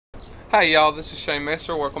Hey y'all, this is Shane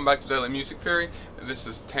Messer. Welcome back to Daily Music Theory. This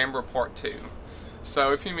is Timbre Part 2.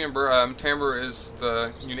 So if you remember, timbre is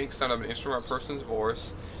the unique sound of an instrument or person's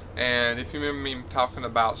voice. And if you remember me talking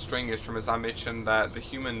about string instruments, I mentioned that the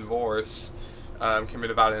human voice can be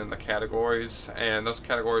divided into categories. And those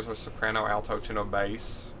categories are soprano, alto, tenor,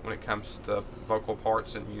 bass when it comes to vocal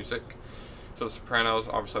parts in music. So soprano is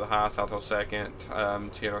obviously the highest, alto second,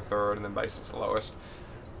 tenor third, and then bass is the lowest.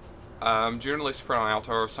 Generally, soprano and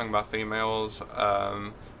alto are sung by females.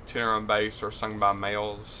 Tenor and bass are sung by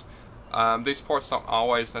males. These parts don't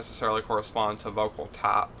always necessarily correspond to vocal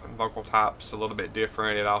type. Vocal type's a little bit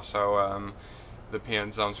different. It also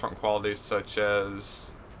depends on certain qualities such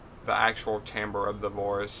as the actual timbre of the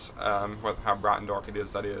voice, how bright and dark it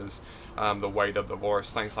is, that is, the weight of the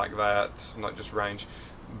voice, things like that, not just range.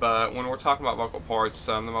 But when we're talking about vocal parts,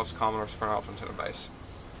 the most common are soprano, alto, and tenor, bass.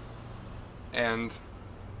 And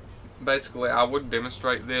basically, I would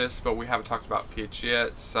demonstrate this, but we haven't talked about pitch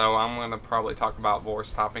yet, so I'm going to probably talk about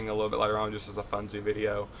voice typing a little bit later on, just as a funsy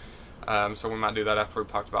video. So we might do that after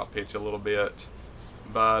we've talked about pitch a little bit.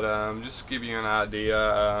 But just to give you an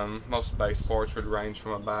idea, most bass parts would range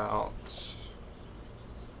from about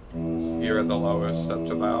here at the lowest up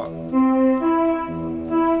to about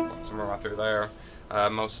somewhere right through there.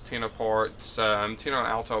 Most tenor parts, tenor and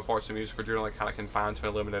alto parts of music are generally kind of confined to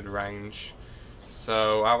a limited range.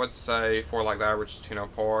 So I would say for like the average tenor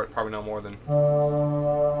part, probably no more than maybe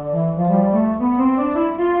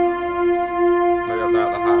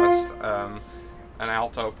about the highest. An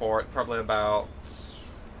alto part, probably about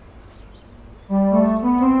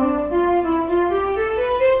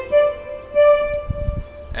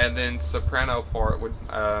and then soprano part would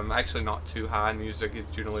actually not too high in music.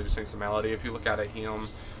 It generally just sings a melody. If you look at a hymn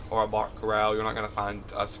or a Bach chorale, you're not going to find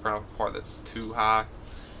a soprano part that's too high,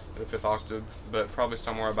 the fifth octave, but probably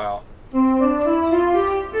somewhere about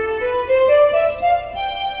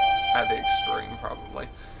at the extreme, probably.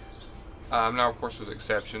 Now, of course, there's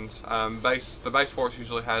exceptions. The bass voice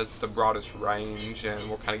usually has the broadest range, and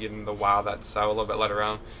we'll kind of get into why that's so a little bit later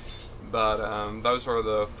on. But those are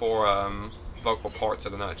the four vocal parts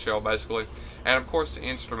in a nutshell, basically. And of course,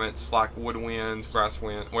 instruments like woodwinds, brass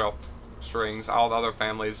wind, well, strings, all the other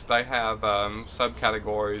families, they have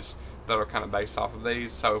subcategories that are kind of based off of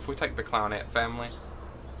these. So if we take the clarinet family,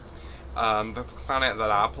 the clarinet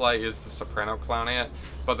that I play is the soprano clarinet,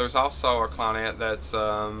 but there's also a clarinet that's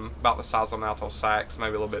about the size of an alto sax, maybe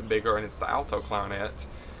a little bit bigger, and it's the alto clarinet.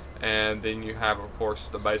 And then you have, of course,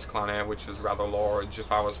 the bass clarinet, which is rather large.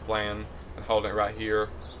 If I was playing and holding it right here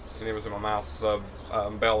and it was in my mouth, the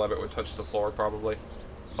bell of it would touch the floor probably.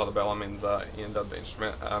 By the bell, I mean the end of the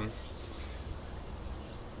instrument.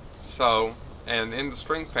 And in the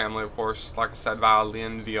string family, of course, like I said,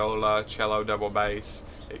 violin, viola, cello, double bass,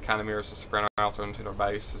 it kind of mirrors the soprano, alto, and tenor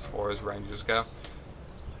bass as far as ranges go.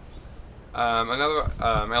 Another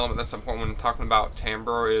element that's important when talking about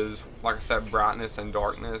timbre is, like I said, brightness and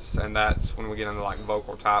darkness, and that's when we get into like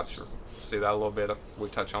vocal types. You'll see that a little bit if we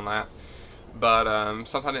touch on that. But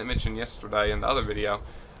something I didn't mention yesterday in the other video,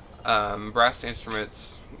 brass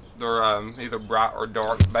instruments, they're either bright or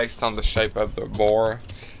dark based on the shape of the bore.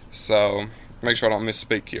 So make sure I don't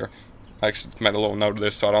misspeak here. I actually made a little note of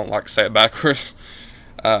this so I don't like say it backwards.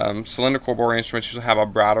 Cylindrical bore instruments usually have a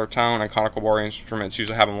brighter tone, and conical bore instruments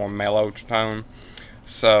usually have a more mellow tone.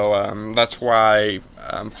 So that's why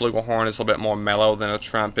flugelhorn is a little bit more mellow than a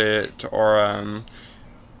trumpet, or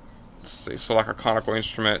let's see, so like a conical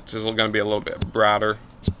instrument is going to be a little bit brighter.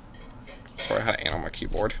 Sorry, I had an ant on my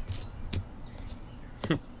keyboard.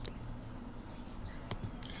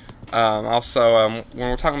 Also, when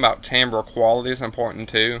we're talking about timbre, quality is important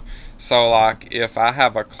too. So like if I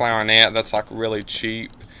have a clarinet that's like really cheap,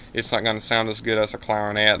 it's not going to sound as good as a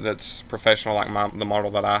clarinet that's professional, like the model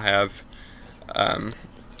that I have.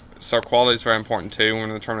 So quality is very important too. When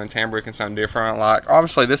determining timbre, it can sound different. Like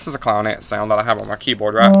obviously this is a clarinet sound that I have on my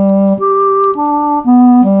keyboard, right?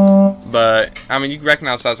 But I mean, you can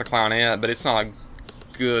recognize that as a clarinet, but it's not a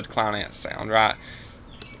good clarinet sound, right?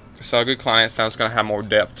 So a good clarinet sound is going to have more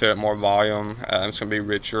depth to it, more volume. It's going to be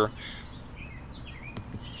richer,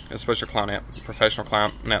 especially a clarinet, professional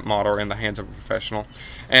clarinet model in the hands of a professional.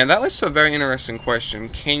 And that leads to a very interesting question: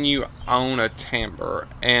 can you own a timbre?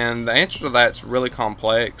 And the answer to that's really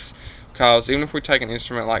complex, because even if we take an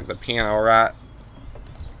instrument like the piano, right?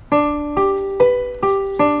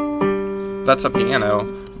 That's a piano,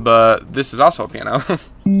 but this is also a piano.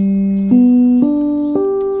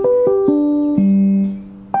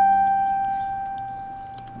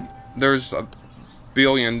 There's a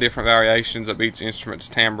billion different variations of each instrument's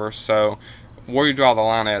timbre, so where you draw the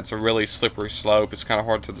line at, it's a really slippery slope. It's kind of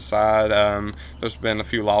hard to decide. There's been a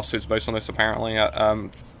few lawsuits based on this, apparently.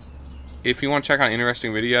 If you want to check out an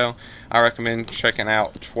interesting video, I recommend checking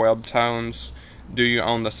out 12 Tones. Do You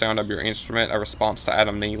Own the Sound of Your Instrument? A Response to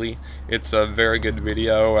Adam Neely. It's a very good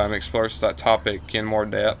video. Explores that topic in more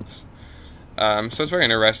depth. So it's very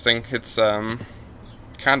interesting. It's kind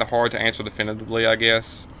of hard to answer definitively, I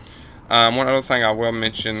guess. One other thing I will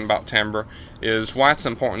mention about timbre is why it's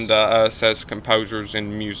important to us as composers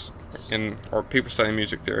in music, or people studying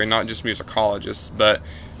music theory, not just musicologists, but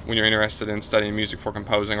when you're interested in studying music for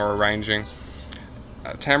composing or arranging.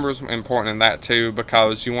 Timbre is important in that too,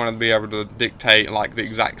 because you want to be able to dictate like the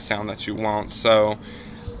exact sound that you want. So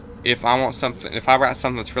if I write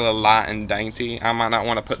something that's really light and dainty, I might not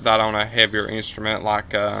want to put that on a heavier instrument.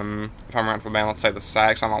 Like if I'm writing for a band, let's say the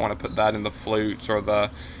sax, I might want to put that in the flutes or the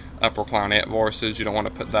upper clarinet voices. You don't want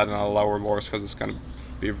to put that in a lower voice because it's going to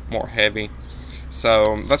be more heavy.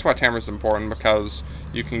 So that's why timbre is important, because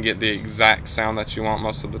you can get the exact sound that you want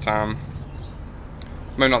most of the time.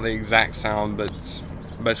 Maybe not the exact sound, but it's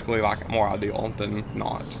basically like more ideal than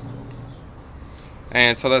not.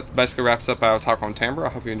 And so that basically wraps up our talk on timbre. I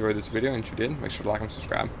hope you enjoyed this video, and if you did, make sure to like and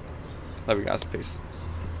subscribe. Love you guys. Peace.